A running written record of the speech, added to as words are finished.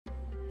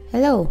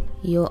Hello,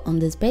 you're on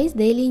the Space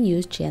Daily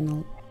News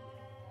channel.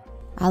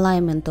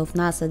 Alignment of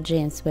NASA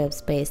James Webb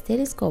Space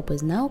Telescope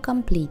is now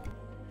complete.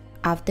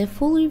 After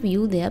full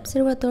review, the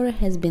observatory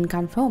has been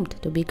confirmed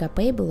to be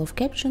capable of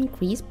capturing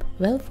crisp,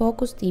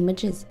 well-focused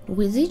images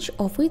with each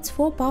of its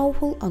 4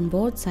 powerful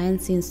onboard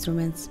science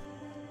instruments.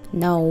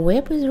 Now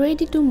Webb is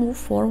ready to move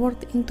forward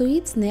into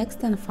its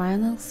next and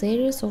final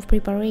series of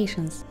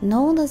preparations,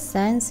 known as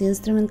Science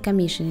Instrument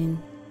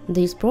Commissioning.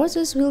 This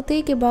process will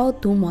take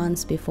about 2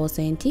 months before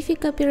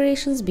scientific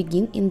operations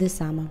begin in the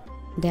summer.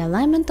 The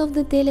alignment of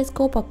the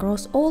telescope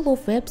across all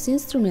of Webb's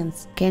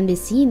instruments can be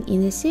seen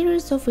in a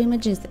series of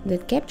images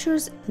that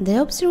captures the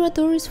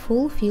observatory's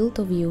full field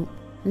of view.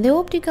 The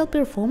optical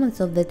performance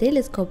of the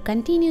telescope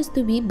continues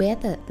to be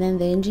better than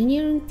the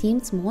engineering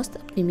team's most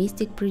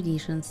optimistic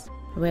predictions.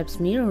 Webb's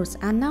mirrors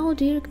are now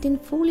directing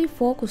fully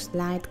focused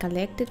light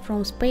collected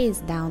from space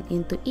down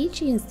into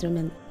each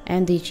instrument,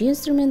 and each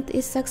instrument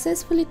is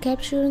successfully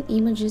capturing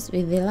images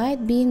with the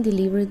light being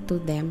delivered to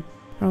them.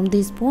 From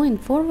this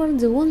point forward,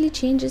 the only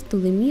changes to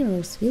the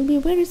mirrors will be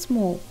very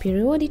small,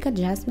 periodic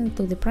adjustments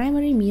to the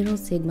primary mirror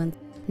segment.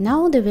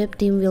 Now the Webb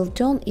team will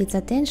turn its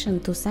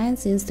attention to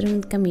Science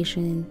Instrument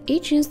Commissioning.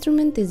 Each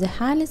instrument is a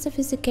highly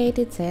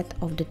sophisticated set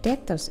of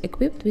detectors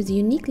equipped with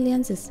unique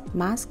lenses,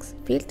 masks,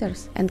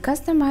 filters, and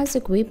customized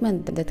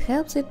equipment that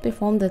helps it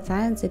perform the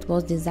science it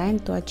was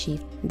designed to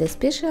achieve. The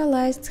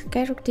specialized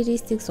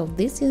characteristics of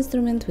this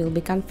instrument will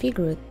be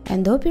configured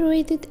and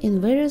operated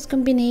in various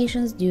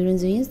combinations during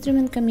the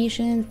instrument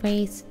commissioning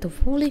phase to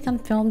fully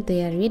confirm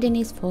their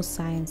readiness for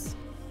science.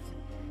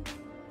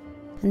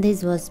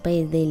 This was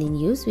Space Daily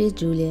News with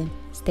Julia.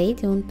 Stay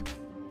tuned.